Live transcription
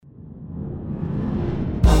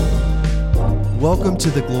Welcome to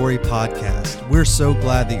the Glory Podcast. We're so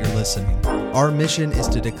glad that you're listening. Our mission is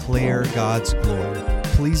to declare God's glory.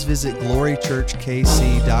 Please visit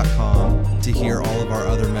glorychurchkc.com to hear all of our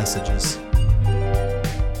other messages.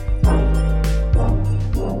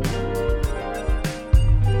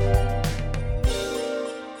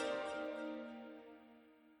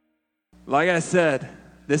 Like I said,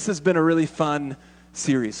 this has been a really fun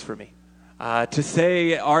series for me. To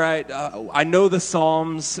say, all right, I know the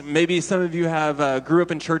Psalms. Maybe some of you have grew up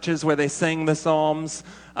in churches where they sang the Psalms.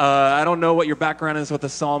 I don't know what your background is with the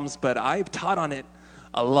Psalms, but I've taught on it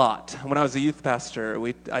a lot. When I was a youth pastor,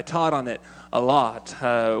 I taught on it a lot.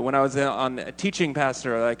 When I was on a teaching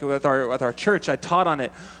pastor, like with our church, I taught on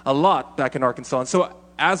it a lot back in Arkansas. And so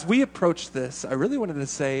as we approach this, I really wanted to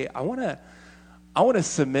say, I want to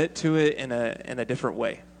submit to it in a different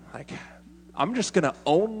way. Like, I'm just going to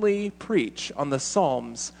only preach on the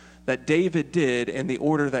Psalms that David did in the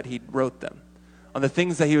order that he wrote them, on the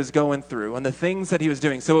things that he was going through, on the things that he was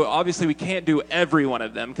doing. So obviously we can't do every one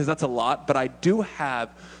of them because that's a lot, but I do have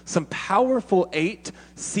some powerful 8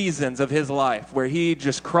 seasons of his life where he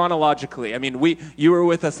just chronologically, you were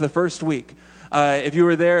with us the first week. If you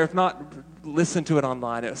were there, if not, listen to it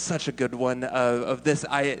online. It was such a good one of this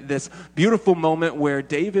beautiful moment where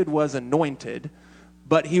David was anointed,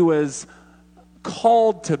 but he was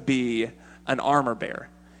called to be an armor bearer.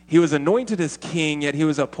 He was anointed as king, yet he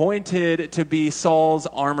was appointed to be Saul's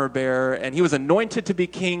armor bearer, and he was anointed to be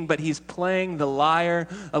king, but he's playing the lyre,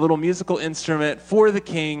 a little musical instrument for the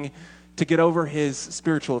king to get over his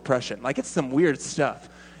spiritual oppression. Like, it's some weird stuff.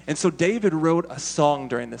 And so David wrote a song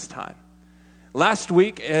during this time. Last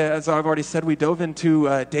week, as I've already said, we dove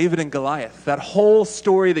into David and Goliath, that whole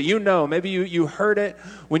story that you know. Maybe you heard it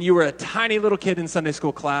when you were a tiny little kid in Sunday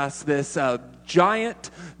school class, this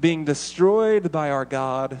giant being destroyed by our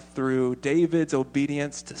God through David's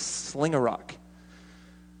obedience to sling a rock.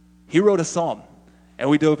 He wrote a psalm, and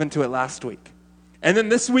we dove into it last week. And then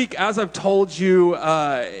this week, as I've told you,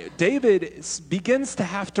 David begins to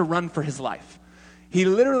have to run for his life. He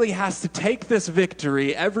literally has to take this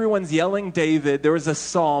victory. Everyone's yelling David. There was a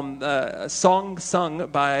psalm, a song sung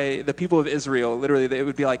by the people of Israel. Literally, it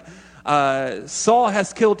would be like, Saul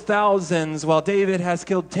has killed thousands while David has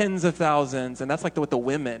killed tens of thousands. And that's like what the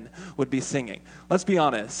women would be singing. Let's be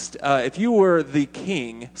honest. If you were the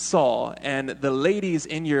king, Saul, and the ladies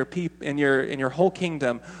in your whole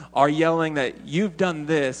kingdom are yelling that you've done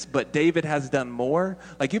this, but David has done more,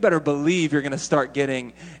 like, you better believe you're going to start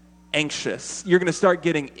getting anxious. You're going to start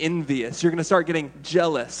getting envious. You're going to start getting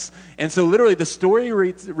jealous. And so literally the story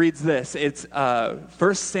reads this. It's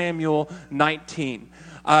 1 Samuel 19.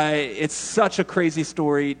 It's such a crazy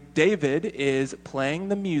story. David is playing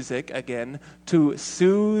the music again to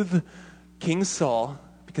soothe King Saul,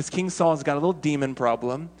 because King Saul's got a little demon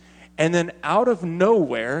problem. And then out of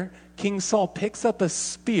nowhere, King Saul picks up a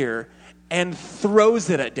spear and throws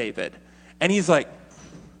it at David. And he's like,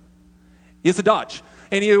 he has to dodge.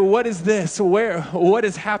 And what is this? What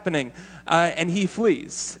is happening? And he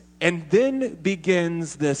flees. And then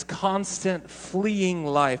begins this constant fleeing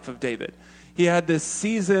life of David. He had this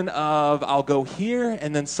season of, I'll go here,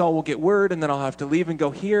 and then Saul will get word, and then I'll have to leave and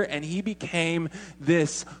go here. And he became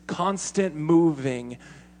this constant moving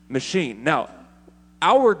machine. Now,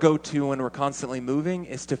 our go-to when we're constantly moving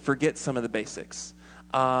is to forget some of the basics.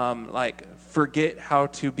 Like forget how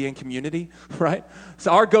to be in community, right?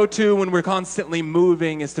 So our go-to when we're constantly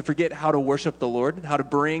moving is to forget how to worship the Lord, how to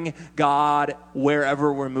bring God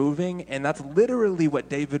wherever we're moving. And that's literally what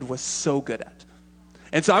David was so good at.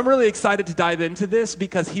 And so I'm really excited to dive into this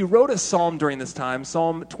because he wrote a psalm during this time,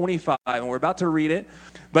 Psalm 25, and we're about to read it.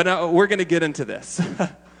 But we're going to get into this.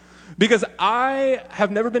 Because I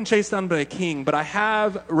have never been chased down by a king, but I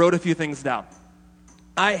have wrote a few things down.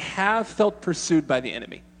 I have felt pursued by the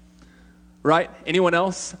enemy, right? Anyone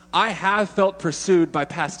else? I have felt pursued by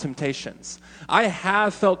past temptations. I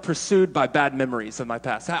have felt pursued by bad memories of my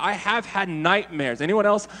past. I have had nightmares. Anyone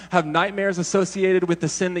else have nightmares associated with the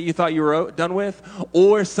sin that you thought you were done with?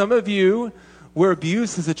 Or some of you were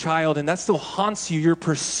abused as a child and that still haunts you. You're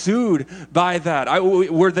pursued by that.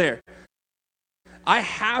 We're there. I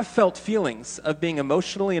have felt feelings of being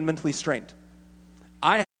emotionally and mentally strained.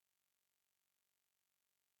 I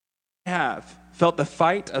have felt the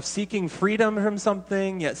fight of seeking freedom from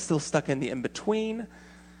something, yet still stuck in the in-between.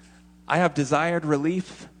 I have desired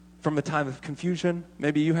relief from a time of confusion.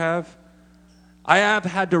 Maybe you have. I have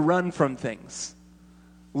had to run from things.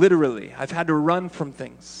 Literally, I've had to run from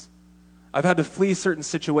things. I've had to flee certain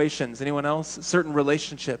situations. Anyone else? Certain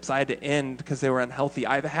relationships I had to end because they were unhealthy.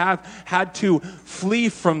 I have had to flee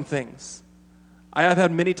from things. I have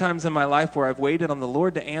had many times in my life where I've waited on the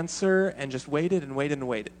Lord to answer and just waited and waited and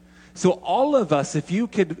waited. So all of us, if you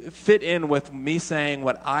could fit in with me saying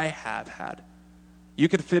what I have had, you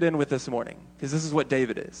could fit in with this morning, because this is what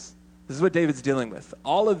David is. This is what David's dealing with.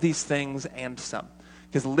 All of these things and some,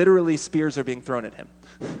 because literally spears are being thrown at him.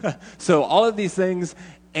 So all of these things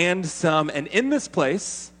and some, and in this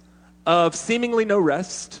place of seemingly no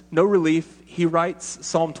rest, no relief, he writes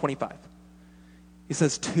Psalm 25. He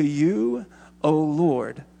says, "To you, O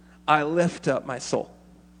Lord, I lift up my soul.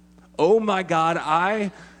 Oh my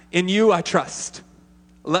God, in you I trust.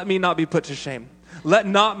 Let me not be put to shame. Let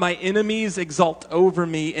not my enemies exult over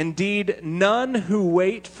me. Indeed, none who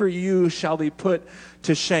wait for you shall be put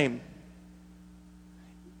to shame."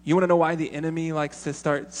 You want to know why the enemy likes to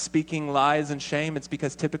start speaking lies and shame? It's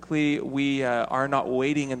because typically we are not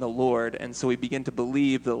waiting in the Lord, and so we begin to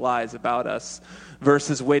believe the lies about us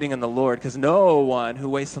versus waiting in the Lord, because no one who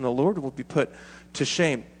waits on the Lord will be put to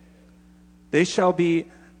shame. They shall be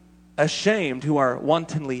ashamed who are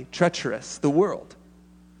wantonly treacherous, the world.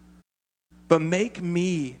 But make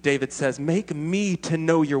me, David says, make me to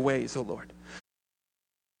know your ways, O Lord.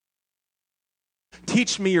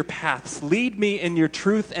 Teach me your paths. Lead me in your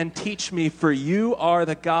truth and teach me, for you are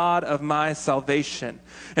the God of my salvation.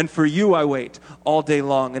 And for you I wait all day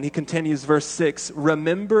long. And he continues, verse 6,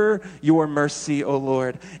 remember your mercy, O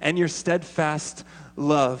Lord, and your steadfast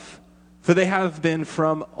love, for they have been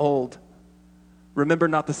from old. Remember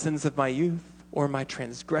not the sins of my youth or my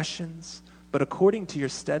transgressions, but according to your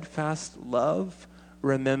steadfast love,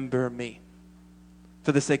 remember me,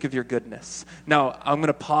 for the sake of your goodness. Now, I'm going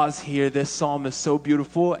to pause here. This psalm is so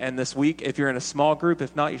beautiful, and this week, if you're in a small group,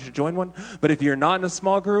 if not, you should join one. But if you're not in a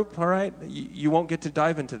small group, all right, you won't get to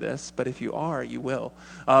dive into this, but if you are, you will.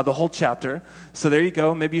 The whole chapter. So there you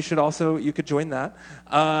go. Maybe you could join that.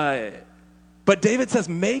 But David says,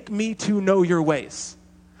 make me to know your ways.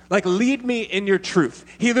 Like, lead me in your truth.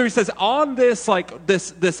 He literally says, on this, like,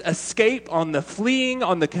 this escape, on the fleeing,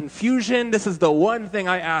 on the confusion, this is the one thing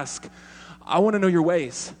I ask. I want to know your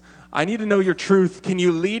ways. I need to know your truth. Can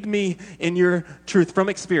you lead me in your truth from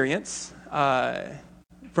experience? When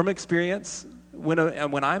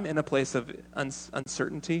I'm in a place of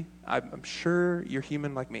uncertainty, I'm sure you're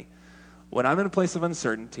human like me. When I'm in a place of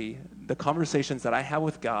uncertainty, the conversations that I have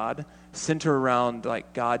with God center around,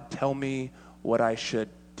 like, God, tell me what I should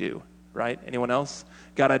do, right? Anyone else?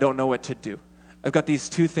 God, I don't know what to do. I've got these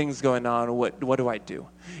two things going on. What do I do?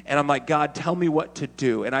 And I'm like, God, tell me what to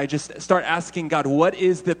do. And I just start asking God, what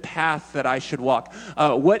is the path that I should walk?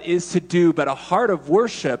 What is to do? But a heart of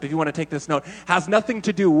worship, if you want to take this note, has nothing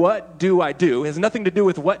to do what do I do. It has nothing to do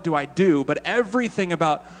with what do I do, but everything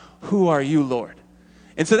about who are you, Lord?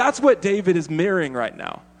 And so that's what David is mirroring right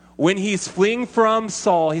now. When he's fleeing from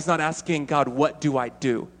Saul, he's not asking God, what do I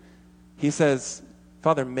do? He says,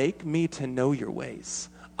 Father, make me to know your ways.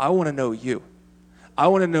 I want to know you. I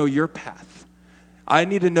want to know your path. I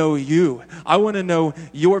need to know you. I want to know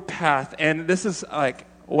your path. And this is like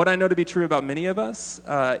what I know to be true about many of us,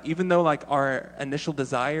 even though like our initial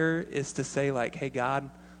desire is to say like, hey, God,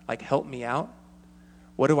 like help me out.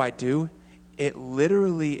 What do I do? It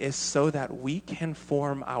literally is so that we can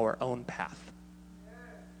form our own path.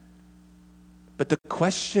 But the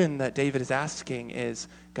question that David is asking is,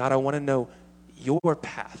 God, I want to know your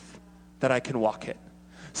path that I can walk it.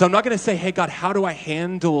 So I'm not going to say, hey, God, how do I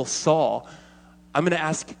handle Saul? I'm going to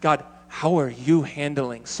ask, God, how are you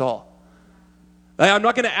handling Saul? I'm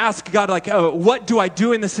not going to ask God, like, oh, what do I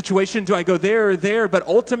do in this situation? Do I go there or there? But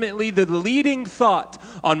ultimately, the leading thought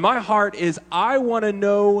on my heart is, I want to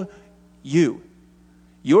know you,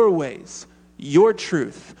 your ways, your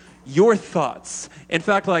truth, your thoughts. In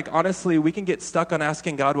fact, like, honestly, we can get stuck on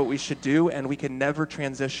asking God what we should do, and we can never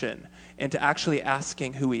transition into actually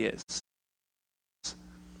asking who he is.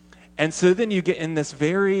 And so then you get in this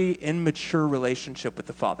very immature relationship with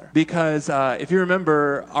the Father. Because if you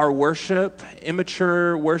remember, our worship,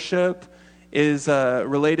 immature worship, is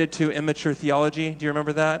related to immature theology. Do you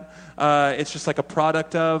remember that? It's just like a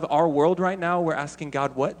product of our world right now. We're asking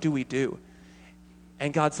God, what do we do?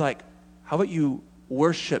 And God's like, how about you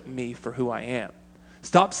worship me for who I am?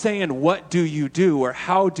 Stop saying, what do you do? Or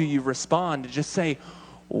how do you respond? And just say,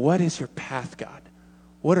 what is your path, God?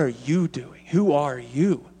 What are you doing? Who are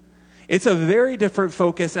you? It's a very different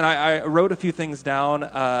focus, and I wrote a few things down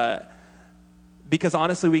because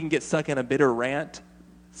honestly, we can get stuck in a bitter rant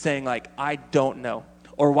saying like, I don't know,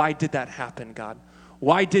 or why did that happen, God?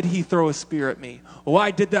 Why did he throw a spear at me?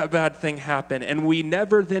 Why did that bad thing happen? And we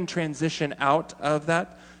never then transition out of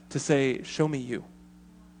that to say, show me you.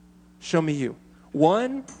 Show me you.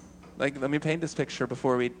 One, like, let me paint this picture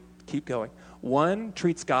before we keep going. One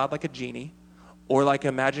treats God like a genie, or like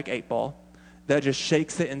a magic 8-ball that just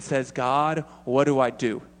shakes it and says, God, what do I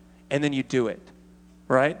do? And then you do it,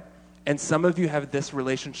 right? And some of you have this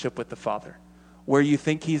relationship with the Father where you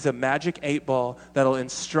think he's a magic 8-ball that'll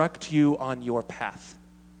instruct you on your path.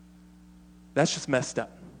 That's just messed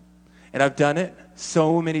up. And I've done it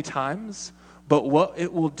so many times, but what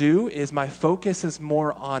it will do is my focus is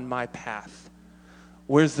more on my path.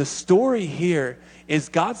 Whereas the story here is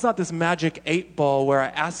God's not this magic 8-ball where I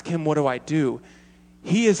ask him, what do I do?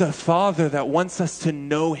 He is a Father that wants us to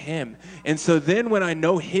know him. And so then when I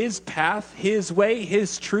know his path, his way,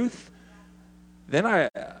 his truth, then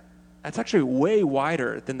that's actually way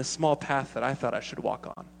wider than the small path that I thought I should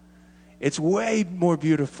walk on. It's way more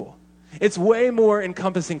beautiful. It's way more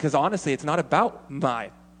encompassing because honestly, it's not about my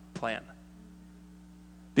plan.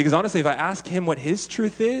 Because honestly, if I ask him what his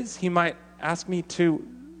truth is, he might ask me to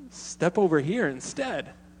step over here instead.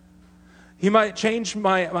 He might change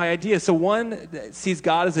my idea. So one sees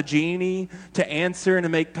God as a genie to answer and to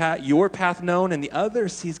make your path known, and the other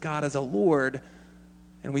sees God as a Lord,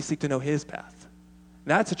 and we seek to know his path.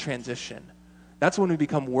 That's a transition. That's when we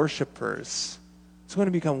become worshipers. It's when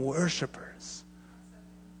we become worshipers.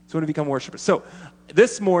 It's when we become worshipers. So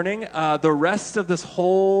this morning, the rest of this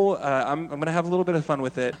whole, I'm going to have a little bit of fun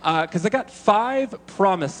with it, because I got 5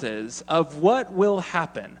 promises of what will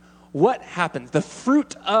happen. What happens, the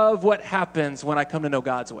fruit of what happens when I come to know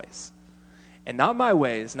God's ways. And not my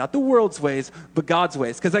ways, not the world's ways, but God's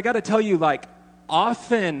ways. Because I got to tell you,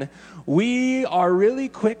 often we are really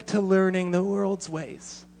quick to learning the world's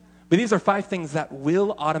ways. But these are 5 things that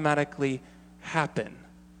will automatically happen.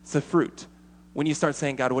 It's the fruit. When you start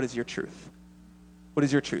saying, God, what is your truth? What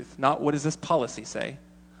is your truth? Not what does this policy say?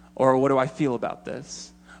 Or what do I feel about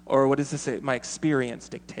this? Or what does my experience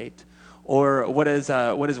dictate? Or what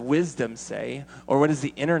does wisdom say? Or what does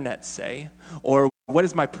the internet say? Or what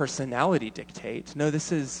does my personality dictate? No,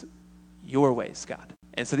 this is your ways, God.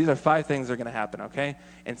 And so these are 5 things that are going to happen, okay?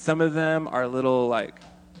 And some of them are a little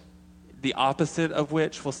the opposite of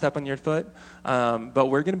which will step on your foot. But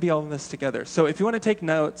we're going to be all in this together. So if you want to take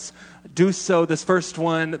notes, do so. This first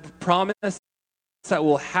one, promise that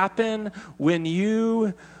will happen when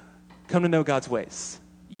you come to know God's ways.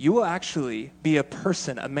 You will actually be a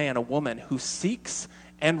person, a man, a woman who seeks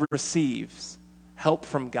and receives help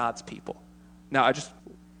from God's people. Now, I just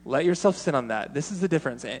let yourself sit on that. This is the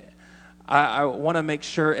difference. I want to make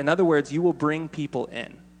sure, in other words, you will bring people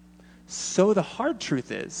in. So the hard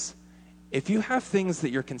truth is, if you have things that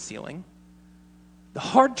you're concealing, the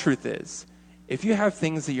hard truth is, if you have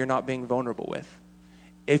things that you're not being vulnerable with,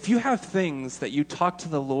 if you have things that you talk to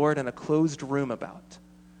the Lord in a closed room about,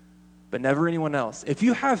 but never anyone else. If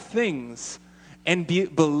you have things and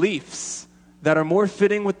beliefs that are more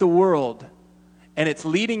fitting with the world and it's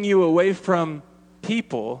leading you away from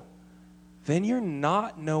people, then you're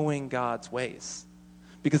not knowing God's ways.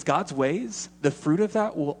 Because God's ways, the fruit of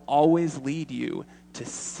that will always lead you to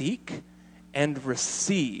seek and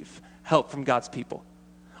receive help from God's people.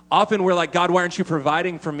 Often we're like, God, why aren't you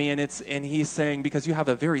providing for me? And he's saying, because you have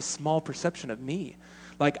a very small perception of me.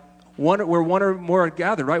 Where one or more are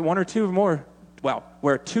gathered, right? 1 or 2 or more. Wow,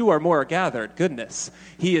 where 2 or more are gathered, goodness,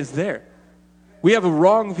 he is there. We have a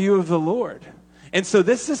wrong view of the Lord. And so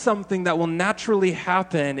this is something that will naturally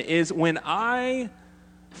happen is when I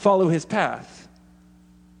follow his path,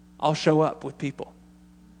 I'll show up with people.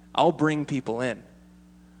 I'll bring people in.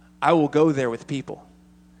 I will go there with people.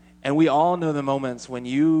 And we all know the moments when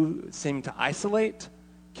you seem to isolate.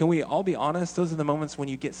 Can we all be honest? Those are the moments when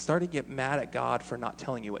you start to get mad at God for not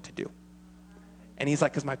telling you what to do. And he's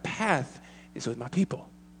like, because my path is with my people.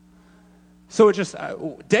 So it just,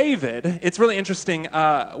 David, it's really interesting.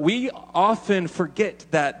 We often forget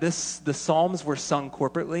that the Psalms were sung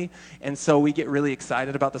corporately. And so we get really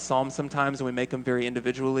excited about the Psalms sometimes and we make them very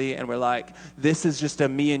individually. And we're like, this is just a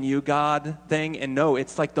me and you God thing. And no,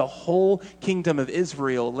 it's like the whole kingdom of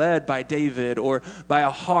Israel led by David or by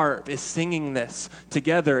a harp is singing this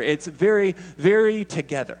together. It's very, very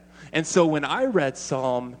together. And so when I read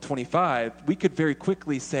Psalm 25, we could very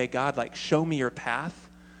quickly say, God, show me your path.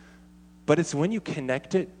 But it's when you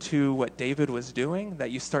connect it to what David was doing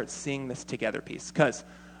that you start seeing this together piece. Because,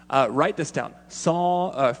 write this down,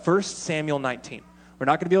 1 Samuel 19. We're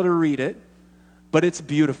not going to be able to read it, but it's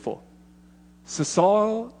beautiful. So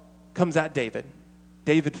Saul comes at David.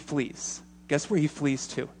 David flees. Guess where he flees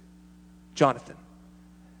to? Jonathan.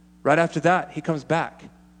 Right after that, he comes back.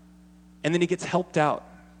 And then he gets helped out.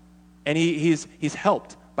 And he's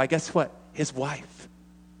helped by, guess what? His wife.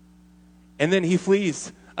 And then he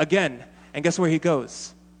flees again. And guess where he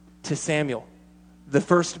goes? To Samuel, the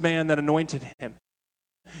first man that anointed him.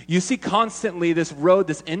 You see constantly this road,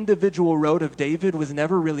 this individual road of David was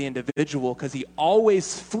never really individual because he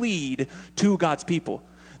always fled to God's people.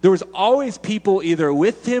 There was always people either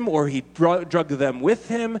with him or he drugged them with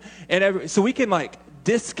him. So we can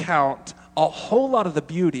discount a whole lot of the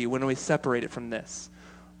beauty when we separate it from this.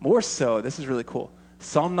 More so, this is really cool.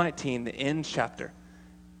 Psalm 19, the end chapter.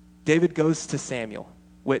 David goes to Samuel,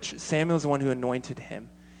 which Samuel is the one who anointed him.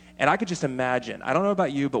 And I could just imagine, I don't know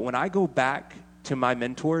about you, but when I go back to my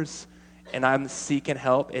mentors and I'm seeking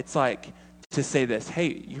help, it's like to say this,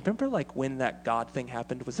 hey, you remember when that God thing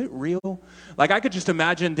happened? Was it real? I could just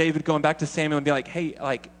imagine David going back to Samuel and be like, hey,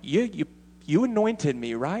 you anointed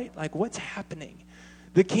me, right? What's happening?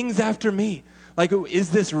 The king's after me.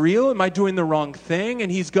 Is this real? Am I doing the wrong thing?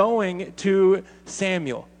 And he's going to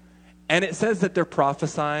Samuel. And it says that they're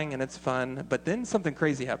prophesying, and it's fun. But then something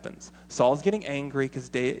crazy happens. Saul's getting angry because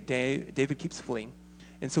David keeps fleeing.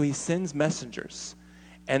 And so he sends messengers.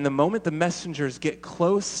 And the moment the messengers get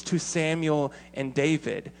close to Samuel and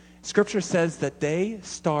David, Scripture says that they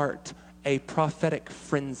start a prophetic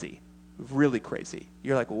frenzy. Really crazy.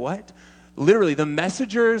 You're like, what? Literally, the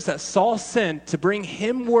messengers that Saul sent to bring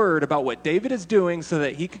him word about what David is doing so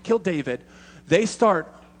that he could kill David, they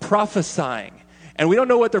start prophesying. And we don't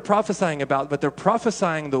know what they're prophesying about, but they're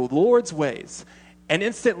prophesying the Lord's ways. And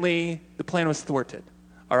instantly, the plan was thwarted.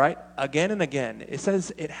 All right? Again and again. It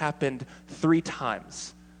says it happened 3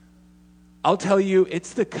 times. I'll tell you,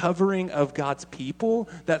 it's the covering of God's people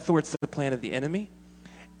that thwarts the plan of the enemy.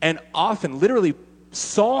 And often, literally,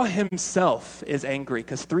 Saul himself is angry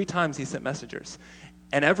because 3 times he sent messengers.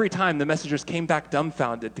 And every time the messengers came back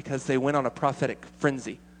dumbfounded because they went on a prophetic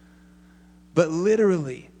frenzy. But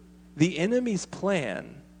literally, the enemy's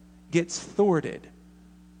plan gets thwarted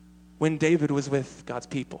when David was with God's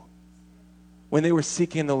people, when they were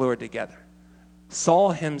seeking the Lord together.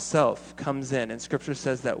 Saul himself comes in, and Scripture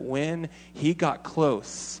says that when he got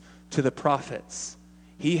close to the prophets,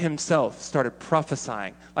 he himself started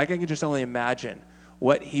prophesying. I can just only imagine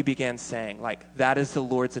what he began saying. That is the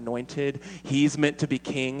Lord's anointed. He's meant to be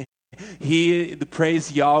king. He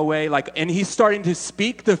praise Yahweh. And he's starting to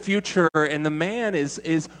speak the future, and the man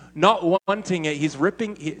is not wanting it.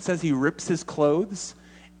 It says he rips his clothes,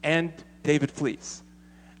 and David flees.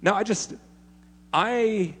 Now,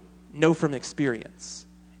 I know from experience,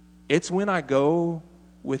 it's when I go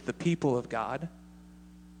with the people of God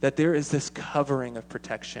that there is this covering of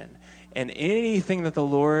protection. And anything that the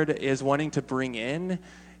Lord is wanting to bring in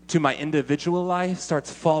to my individual life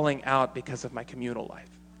starts falling out because of my communal life.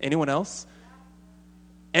 Anyone else?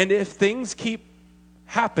 And if things keep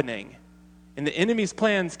happening and the enemy's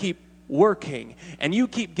plans keep working and you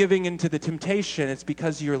keep giving into the temptation, it's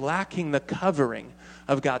because you're lacking the covering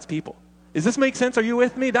of God's people. Does this make sense? Are you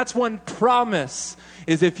with me? That's one promise,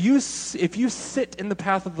 is if you sit in the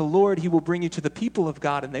path of the Lord, he will bring you to the people of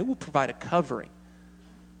God and they will provide a covering.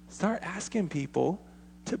 Start asking people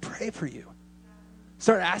to pray for you.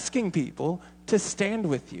 Start asking people to stand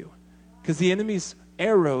with you, because the enemy's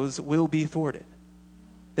arrows will be thwarted.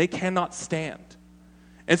 They cannot stand.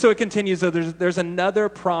 And so it continues. So there's another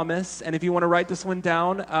promise, and if you want to write this one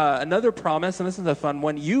down, another promise, and this is a fun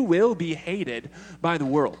one, you will be hated by the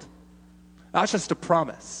world. That's just a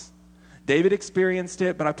promise. David experienced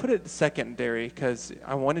it, but I put it secondary because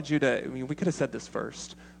I wanted you to, we could have said this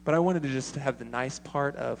first, but I wanted to just have the nice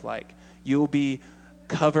part of you'll be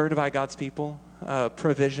covered by God's people,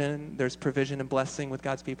 provision. There's provision and blessing with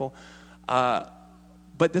God's people.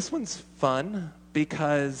 But this one's fun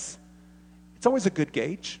because it's always a good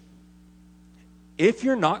gauge. If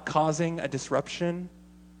you're not causing a disruption,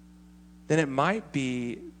 then it might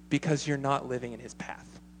be because you're not living in his path.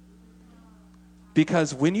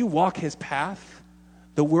 Because when you walk his path,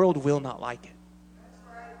 the world will not like it.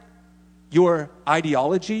 Your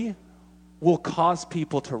ideology will cause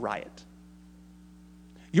people to riot.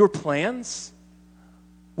 Your plans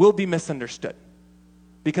will be misunderstood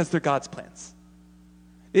because they're God's plans.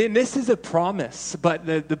 And this is a promise, but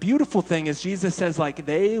the beautiful thing is Jesus says,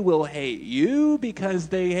 they will hate you because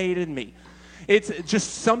they hated me. It's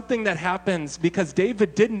just something that happens because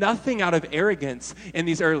David did nothing out of arrogance in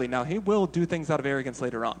these early. Now, he will do things out of arrogance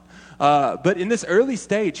later on. But in this early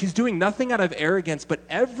stage, he's doing nothing out of arrogance, but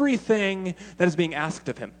everything that is being asked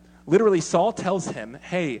of him. Literally, Saul tells him,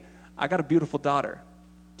 hey, I got a beautiful daughter.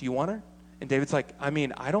 Do you want her? And David's like,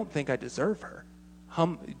 I don't think I deserve her.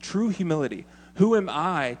 True humility. Who am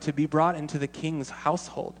I to be brought into the king's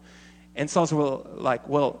household? And Saul's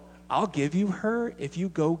well, I'll give you her if you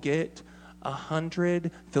go get 100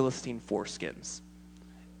 Philistine foreskins.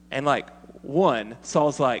 And like, one,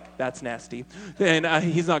 Saul's like, that's nasty. And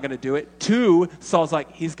he's not going to do it. Two, Saul's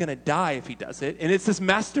like, he's going to die if he does it. And it's this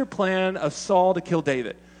master plan of Saul to kill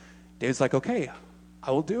David. David's like, okay,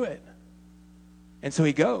 I will do it. And so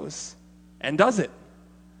he goes and does it.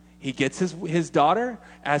 He gets his daughter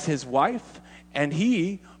as his wife, and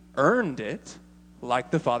he earned it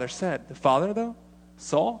like the father said. The father, though,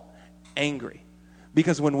 Saul, angry.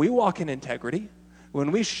 Because when we walk in integrity,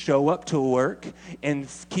 when we show up to work and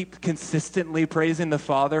keep consistently praising the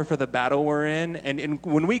Father for the battle we're in, and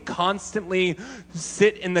when we constantly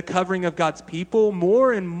sit in the covering of God's people,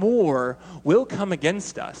 more and more will come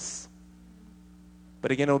against us.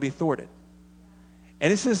 But again, it'll be thwarted.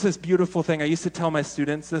 And this is this beautiful thing. I used to tell my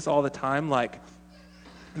students this all the time, like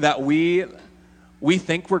that we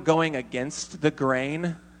think we're going against the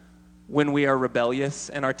grain when we are rebellious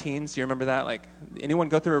in our teens. Do you remember that? Like, anyone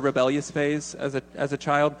go through a rebellious phase as a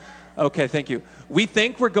child? Okay, thank you. We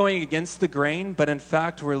think we're going against the grain, but in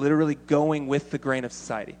fact, we're literally going with the grain of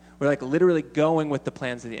society. We're like literally going with the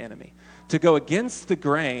plans of the enemy. To go against the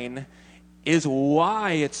grain is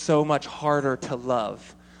why it's so much harder to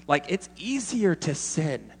love. Like, it's easier to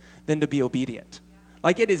sin than to be obedient.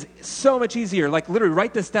 Like, it is so much easier. Like, literally,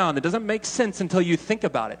 write this down. It doesn't make sense until you think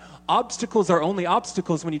about it. Obstacles are only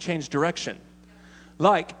obstacles when you change direction.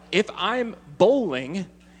 Like, if I'm bowling,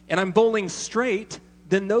 and I'm bowling straight,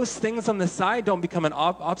 then those things on the side don't become an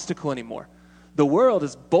obstacle anymore. The world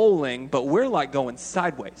is bowling, but we're, like, going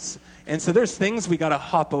sideways. And so there's things we got to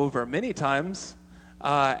hop over many times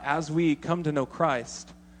as we come to know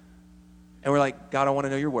Christ. And we're like, God, I want to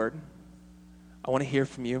know your word. I want to hear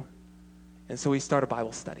from you. And so we start a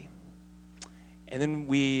Bible study. And then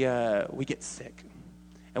we get sick.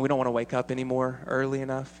 And we don't want to wake up anymore early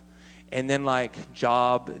enough. And then like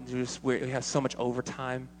job, we have so much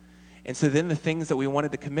overtime. And so then the things that we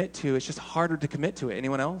wanted to commit to, it's just harder to commit to it.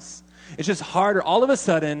 Anyone else? It's just harder all of a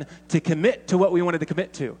sudden to commit to what we wanted to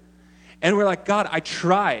commit to. And we're like, God, I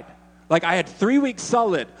tried. Like I had 3 weeks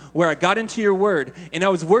solid where I got into your word. And I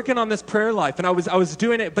was working on this prayer life. And I was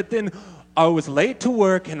doing it. But then I was late to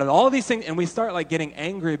work and all these things, and we start like getting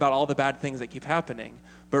angry about all the bad things that keep happening.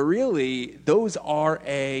 But really, those are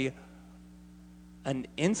an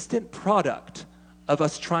instant product of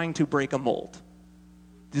us trying to break a mold.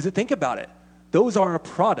 Does it think about it? Those are a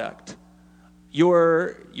product.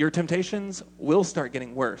 Your temptations will start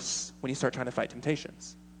getting worse when you start trying to fight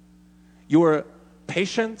temptations. Your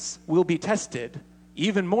patience will be tested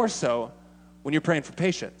even more so when you're praying for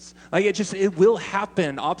patience. Like it will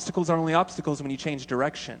happen. Obstacles are only obstacles when you change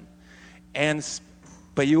direction.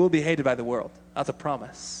 But you will be hated by the world. That's a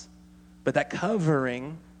promise. But that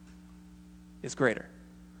covering is greater.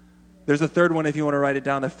 There's a third one if you want to write it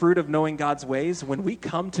down. The fruit of knowing God's ways. When we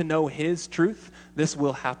come to know his truth, this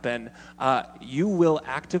will happen. You will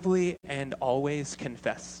actively and always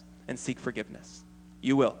confess and seek forgiveness.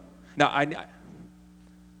 You will. Now,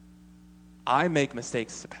 I make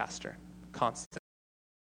mistakes as a pastor. Constantly.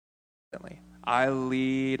 I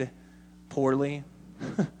lead poorly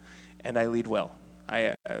and I lead well.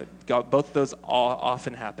 Both of those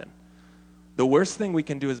often happen. The worst thing we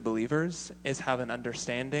can do as believers is have an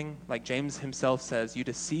understanding. Like James himself says, you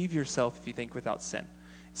deceive yourself if you think without sin.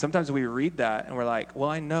 Sometimes we read that and we're like, well,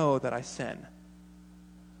 I know that I sin.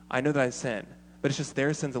 I know that I sin. But it's just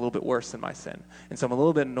their sin's a little bit worse than my sin. And so I'm a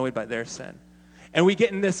little bit annoyed by their sin. And we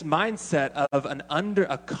get in this mindset of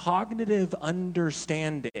a cognitive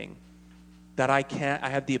understanding that I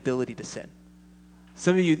have the ability to sin.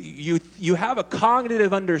 Some of you have a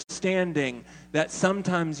cognitive understanding that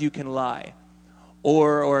sometimes you can lie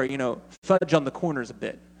or fudge on the corners a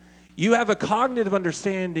bit. You have a cognitive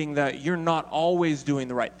understanding that you're not always doing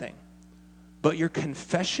the right thing. But your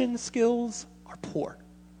confession skills are poor.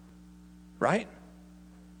 Right?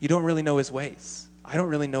 You don't really know his ways. I don't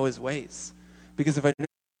really know his ways. Because if I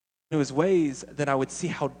knew his ways, then I would see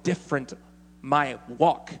how different my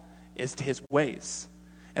walk is to his ways.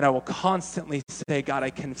 And I will constantly say, God, I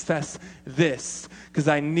confess this because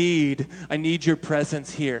I need your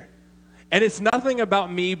presence here. And it's nothing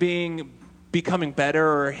about me becoming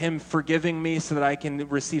better or him forgiving me so that I can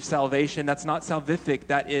receive salvation. That's not salvific.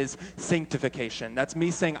 That is sanctification. That's me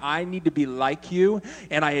saying I need to be like you,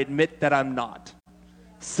 and I admit that I'm not.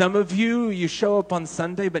 Some of you show up on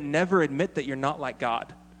Sunday but never admit that you're not like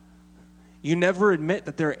God. You never admit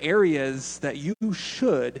that there are areas that you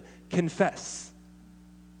should confess.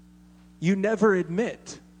 You never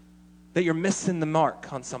admit that you're missing the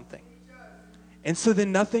mark on something. And so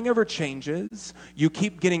then nothing ever changes. You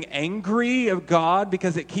keep getting angry of God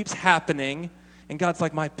because it keeps happening. And God's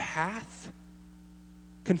like, my path?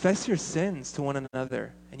 Confess your sins to one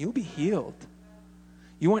another and you'll be healed.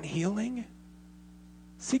 You want healing?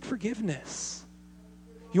 Seek forgiveness.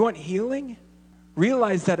 You want healing?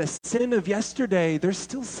 Realize that a sin of yesterday, there's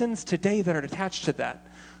still sins today that are attached to that.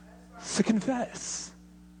 So confess.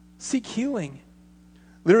 Seek healing.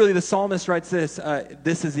 Literally, the psalmist writes this.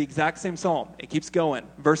 This is the exact same psalm. It keeps going.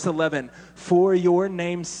 Verse 11, for your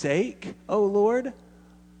name's sake, O Lord,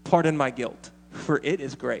 pardon my guilt, for it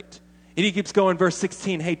is great. And he keeps going, verse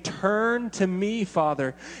 16, hey, turn to me,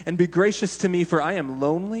 Father, and be gracious to me, for I am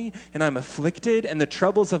lonely and I'm afflicted, and the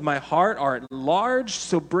troubles of my heart are large,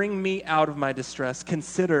 so bring me out of my distress.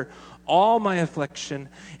 Consider all my affliction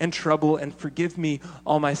and trouble, and forgive me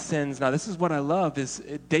all my sins. Now, this is what I love, is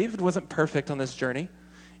David wasn't perfect on this journey.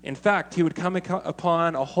 In fact, he would come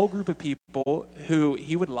upon a whole group of people who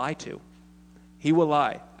he would lie to. He will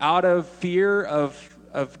lie. Out of fear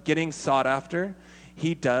of getting sought after,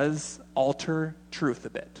 he does alter truth a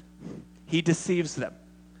bit. He deceives them.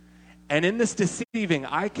 And in this deceiving,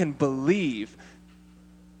 I can believe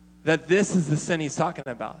that this is the sin he's talking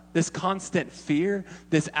about. This constant fear,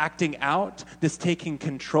 this acting out, this taking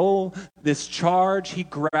control, this charge. He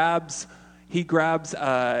grabs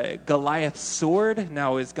Goliath's sword.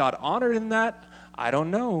 Now, is God honored in that? I don't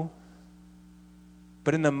know.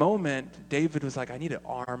 But in the moment, David was like, I need to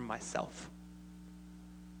arm myself.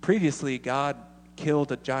 Previously, God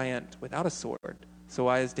killed a giant without a sword. So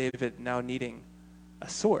why is David now needing a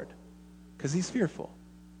sword? Because he's fearful.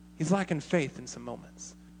 He's lacking faith in some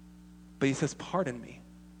moments. But he says, pardon me.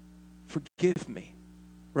 Forgive me.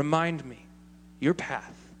 Remind me your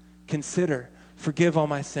path. Consider. Forgive all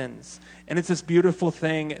my sins. And it's this beautiful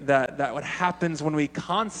thing that what happens when we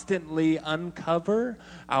constantly uncover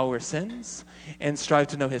our sins and strive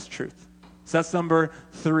to know his truth. So that's number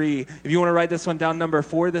 3. If you want to write this one down, number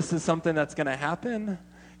 4, this is something that's going to happen.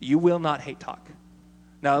 You will not hate talk.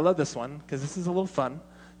 Now, I love this one because this is a little fun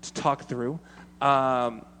to talk through.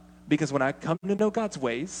 Because when I come to know God's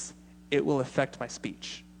ways, it will affect my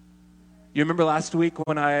speech. You remember last week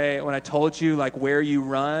when I told you, like, where you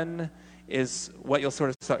run is what you'll sort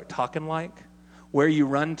of start talking like. Where you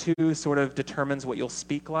run to sort of determines what you'll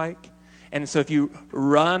speak like. And so if you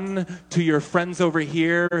run to your friends over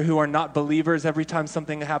here who are not believers every time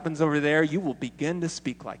something happens over there, you will begin to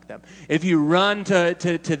speak like them. If you run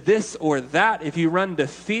to this or that, if you run to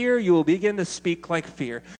fear, you will begin to speak like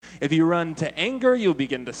fear. If you run to anger, you'll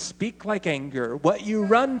begin to speak like anger. What you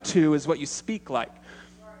run to is what you speak like.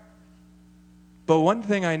 But one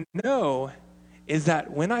thing I know is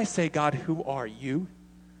that when I say, God, who are you?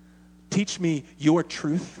 Teach me your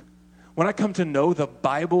truth. When I come to know the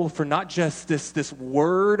Bible for not just this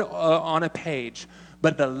word on a page,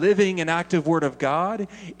 but the living and active word of God,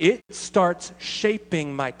 it starts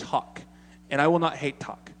shaping my talk. And I will not hate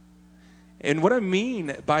talk. And what I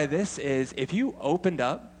mean by this is if you opened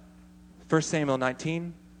up 1 Samuel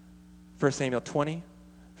 19, 1 Samuel 20,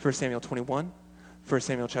 1 Samuel 21, 1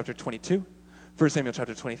 Samuel chapter 22, 1 Samuel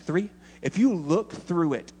chapter 23, if you look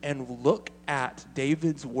through it and look at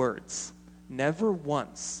David's words, never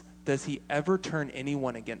once does he ever turn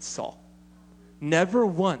anyone against Saul. Never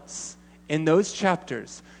once in those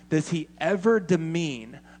chapters does he ever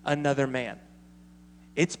demean another man.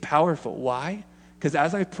 It's powerful. Why? Because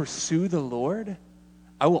as I pursue the Lord,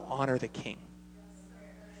 I will honor the king.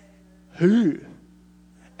 Who?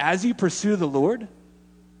 As you pursue the Lord,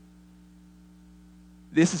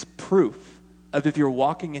 this is proof of if you're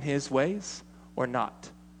walking in his ways or not.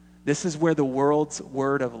 This is where the world's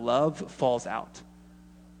word of love falls out.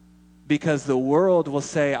 Because the world will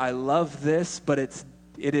say, I love this, but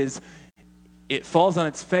it falls on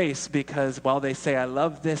its face because while they say, I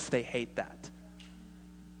love this, they hate that.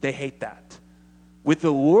 They hate that. With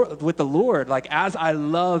the Lord, like as I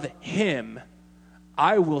love him,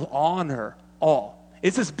 I will honor all.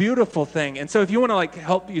 It's this beautiful thing. And so if you want to like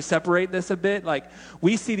help you separate this a bit, like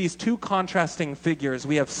we see these two contrasting figures.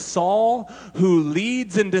 We have Saul who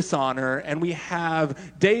leads in dishonor, and we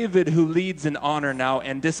have David who leads in honor now.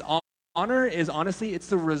 And dishonor is honestly, it's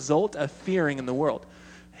the result of fearing in the world.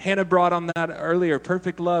 Hannah brought on that earlier.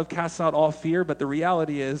 Perfect love casts out all fear. But the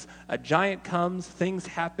reality is a giant comes, things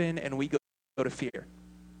happen, and we go to fear.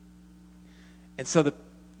 And so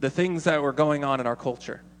the things that were going on in our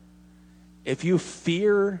culture, if you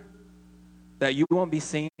fear that you won't be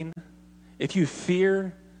seen, if you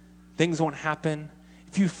fear things won't happen,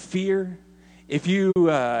 if you fear, if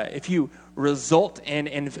you result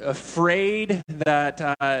in afraid that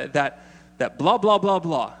blah, blah, blah,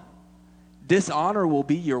 blah, dishonor will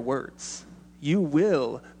be your words. You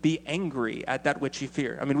will be angry at that which you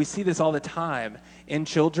fear. I mean, we see this all the time in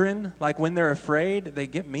children. Like when they're afraid, they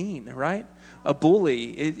get mean, right? A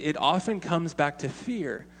bully, it often comes back to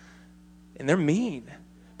fear. And they're mean.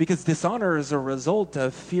 because dishonor is a result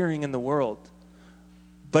of fearing in the world.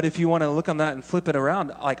 But if you want to look on that and flip it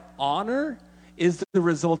around, like honor is the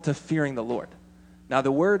result of fearing the Lord. Now,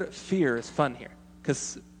 the word fear is fun here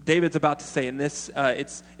because David's about to say in this,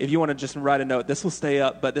 if you want to just write a note, this will stay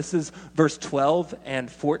up, but this is verse 12 and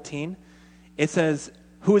 14. It says,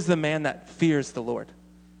 who is the man that fears the Lord?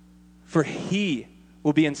 For he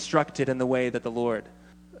will be instructed in the way of the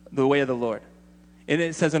Lord. And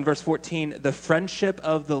it says in verse 14, the friendship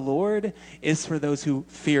of the Lord is for those who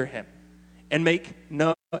fear him and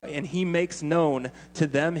he makes known to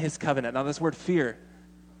them his covenant. Now, this word fear,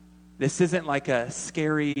 this isn't like a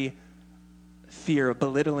scary fear, a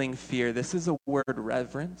belittling fear. This is a word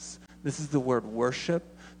reverence. This is the word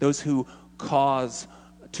worship. Those who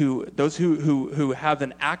have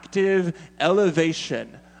an active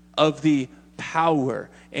elevation of the power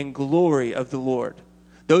and glory of the Lord.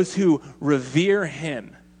 Those who revere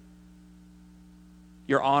him,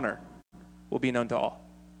 your honor will be known to all.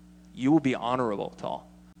 You will be honorable to all.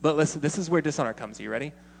 But listen, this is where dishonor comes. Are you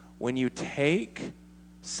ready? When you take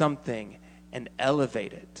something and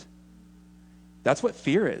elevate it, that's what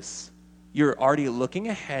fear is. You're already looking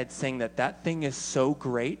ahead saying that thing is so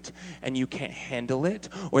great and you can't handle it,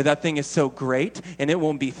 or that thing is so great and it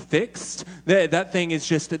won't be fixed. That thing is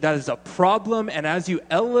that is a problem. And as you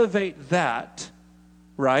elevate that,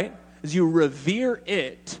 right, as you revere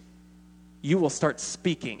it, you will start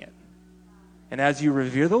speaking it. And as you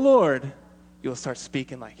revere the Lord, you'll start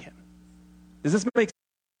speaking like him. Does this make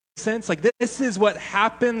sense? Like, this is what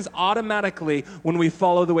happens automatically when we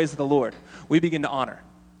follow the ways of the Lord. We begin to honor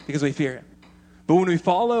because we fear him. But when we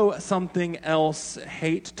follow something else,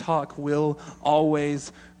 hate talk will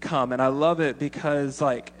always come. And I love it because,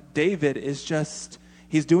 like, David is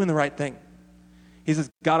he's doing the right thing. He says,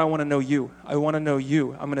 God, I want to know you. I want to know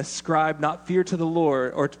you. I'm going to ascribe not fear to the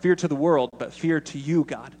Lord or fear to the world, but fear to you,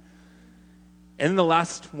 God. And then the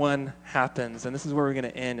last one happens, and this is where we're going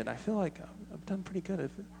to end. And I feel like I've done pretty good.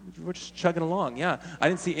 We're just chugging along. Yeah, I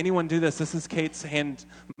didn't see anyone do this. This is Kate's hand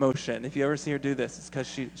motion. If you ever see her do this, it's because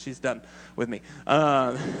she's done with me.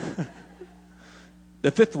 The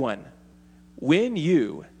fifth one, when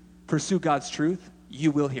you pursue God's truth, you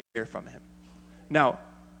will hear from him. Now,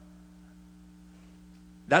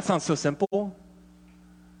 that sounds so simple,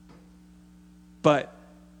 but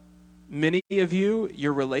many of you,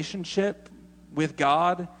 your relationship with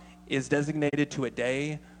God is designated to a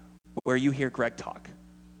day where you hear Greg talk.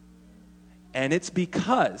 And it's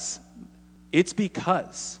because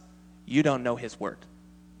you don't know his word.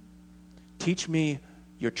 Teach me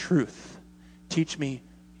your truth. Teach me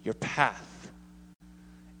your path.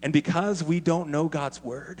 And because we don't know God's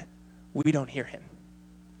word, we don't hear him.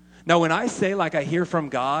 Now, when I say like I hear from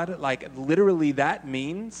God, like literally that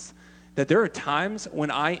means that there are times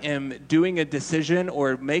when I am doing a decision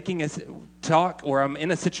or making a talk or I'm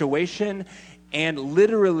in a situation and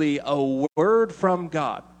literally a word from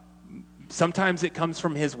God. Sometimes it comes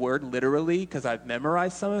from his word literally because I've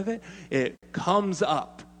memorized some of it. It comes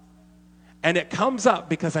up. And it comes up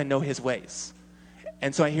because I know his ways.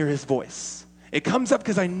 And so I hear his voice. It comes up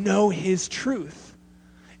because I know his truth.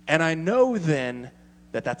 And I know then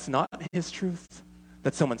that that's not his truth,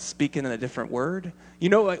 that someone's speaking in a different word. You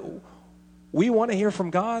know, like, we want to hear from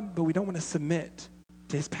God, but we don't want to submit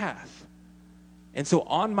to his path. And so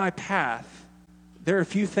on my path, there are a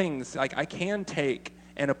few things, like I can take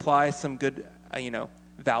and apply some good,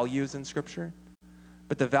 values in Scripture,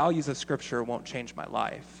 but the values of Scripture won't change my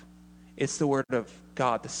life. It's the Word of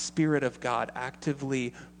God, the Spirit of God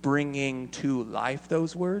actively bringing to life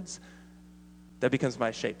those words that becomes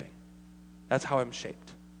my shaping. That's how I'm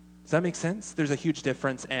shaped. Does that make sense? There's a huge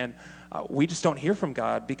difference, and we just don't hear from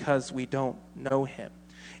God because we don't know him.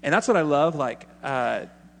 And that's what I love,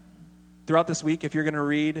 throughout this week, if you're going to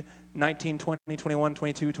read 19, 20, 21,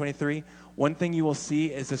 22, 23, one thing you will see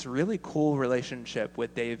is this really cool relationship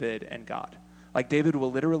with David and God. Like, David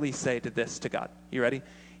will literally say to God. You ready?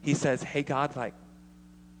 He says, hey, God,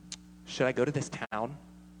 should I go to this town?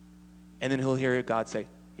 And then he'll hear God say,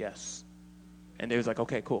 yes. And David's like,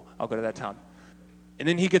 okay, cool, I'll go to that town. And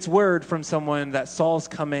then he gets word from someone that Saul's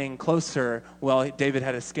coming closer. Well, David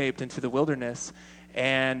had escaped into the wilderness.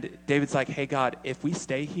 And David's like, hey, God, if we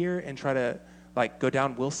stay here and try to, go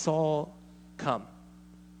down, will Saul come?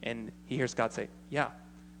 And he hears God say, yeah.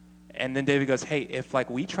 And then David goes, hey, if,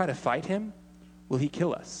 we try to fight him, will he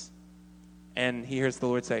kill us? And he hears the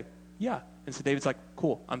Lord say, yeah. And so David's like,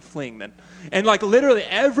 cool, I'm fleeing then. And, literally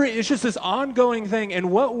it's just this ongoing thing. And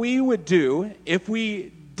what we would do if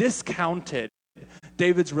we discounted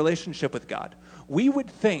David's relationship with God, we would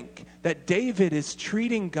think that David is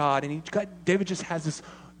treating God, and David just has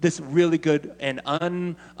this really good and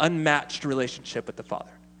unmatched relationship with the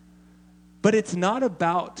Father. But it's not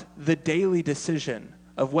about the daily decision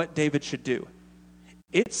of what David should do.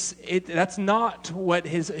 That's not what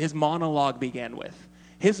his monologue began with.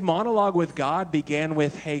 His monologue with God began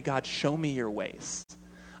with, hey, God, show me your ways.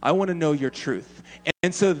 I want to know your truth.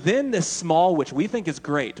 And so then this small, which we think is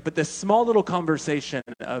great, but this small little conversation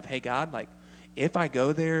of, hey, God, like, if I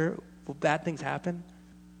go there, will bad things happen?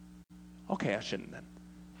 Okay, I shouldn't then.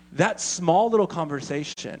 That small little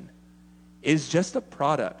conversation is just a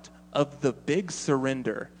product of the big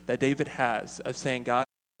surrender that David has of saying, God,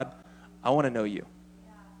 I want to know you.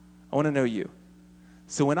 I want to know you.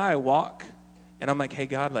 So when I walk and I'm like, hey,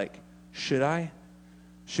 God, like, should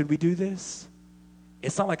we do this?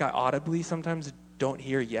 It's not like I audibly sometimes don't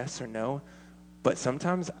hear yes or no, but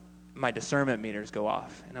sometimes my discernment meters go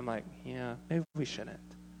off. And I'm like, yeah, maybe we shouldn't.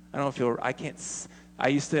 I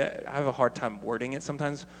have a hard time wording it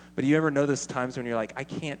sometimes, but do you ever know those times when you're like, I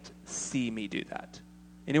can't see me do that?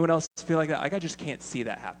 Anyone else feel like that? Like, I just can't see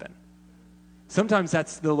that happen. Sometimes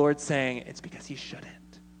that's the Lord saying, it's because you shouldn't.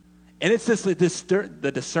 And it's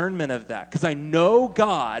the discernment of that, because I know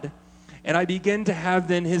God, and I begin to have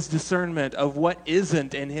then his discernment of what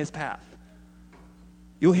isn't in his path.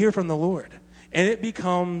 You'll hear from the Lord. And it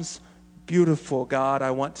becomes beautiful. God,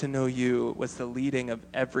 I want to know you was the leading of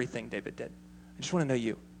everything David did. I just want to know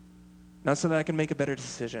you. Not so that I can make a better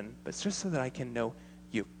decision, but it's just so that I can know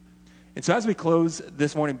you. And so as we close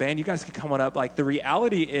this morning, band, you guys can come on up. Like, the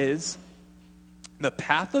reality is the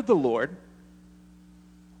path of the Lord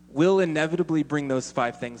will inevitably bring those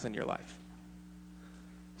 5 things in your life.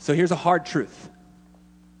 So here's a hard truth.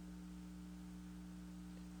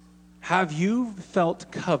 Have you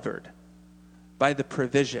felt covered by the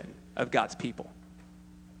provision of God's people?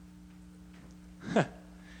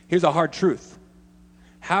 Here's a hard truth.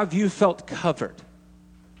 Have you felt covered?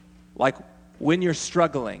 Like, when you're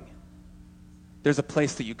struggling, there's a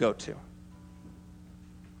place that you go to.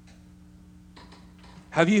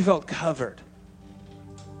 Have you felt covered?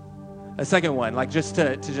 A second one, like, just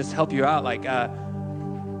to just help you out, like,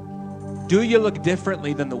 do you look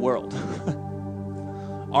differently than the world?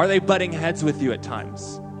 Are they butting heads with you at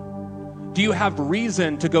times? Do you have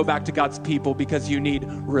reason to go back to God's people because you need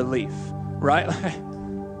relief, right?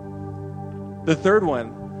 The third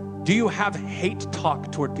one, do you have hate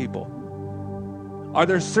talk toward people? Are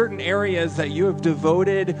there certain areas that you have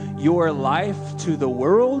devoted your life to the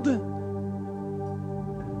world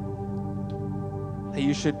that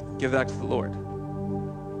you should give that to the Lord?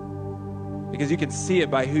 Because you can see it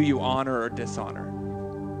by who you honor or dishonor.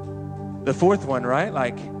 The fourth one, right?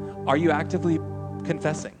 Like, are you actively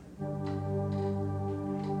confessing?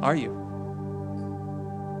 Are you?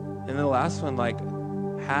 And then the last one, like,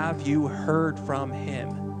 have you heard from him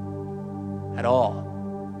at all?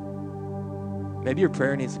 Maybe your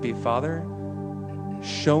prayer needs to be, Father,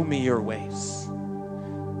 show me your ways.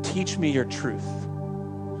 Teach me your truth.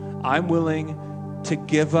 I'm willing to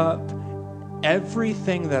give up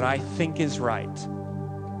everything that I think is right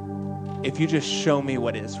if you just show me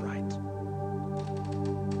what is right.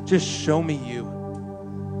 Just show me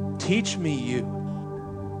you. Teach me you.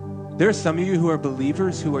 There are some of you who are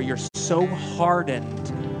believers you're so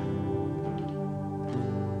hardened.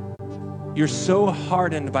 You're so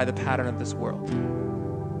hardened by the pattern of this world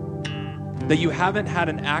that you haven't had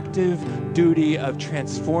an active duty of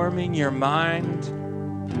transforming your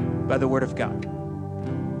mind by the Word of God.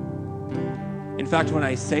 In fact, when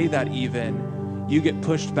I say that even, you get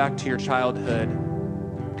pushed back to your childhood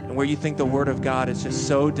and where you think the Word of God is just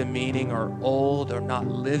so demeaning or old or not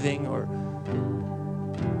living. Or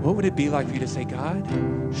what would it be like for you to say, God,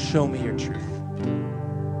 show me your truth?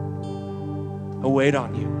 I wait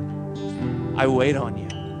on you. I wait on you.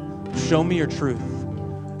 Show me your truth.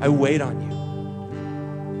 I wait on you.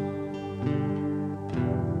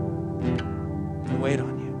 I wait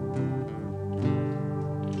on you.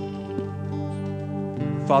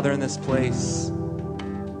 Father, in this place,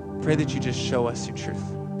 pray that you just show us your truth.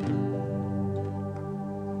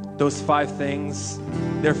 Those 5 things,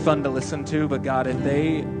 they're fun to listen to, but God, if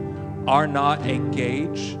they are not a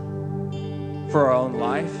gauge for our own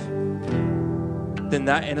life, then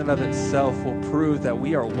that in and of itself will prove that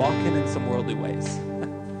we are walking in some worldly ways.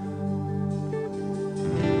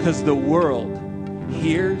 Because the world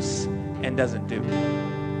hears and doesn't do.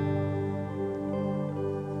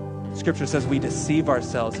 Scripture says we deceive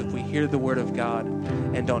ourselves if we hear the word of God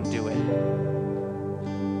and don't do it.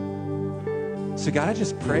 So God, I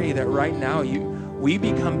just pray that right now we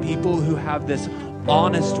become people who have this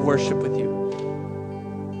honest worship with you.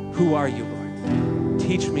 Who are you, Lord?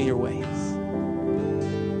 Teach me your ways.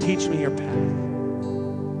 Teach me your path.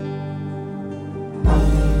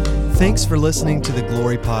 Thanks for listening to the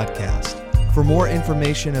Glory Podcast. For more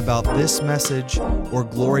information about this message or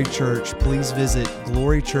Glory Church, please visit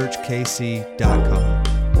glorychurchkc.com.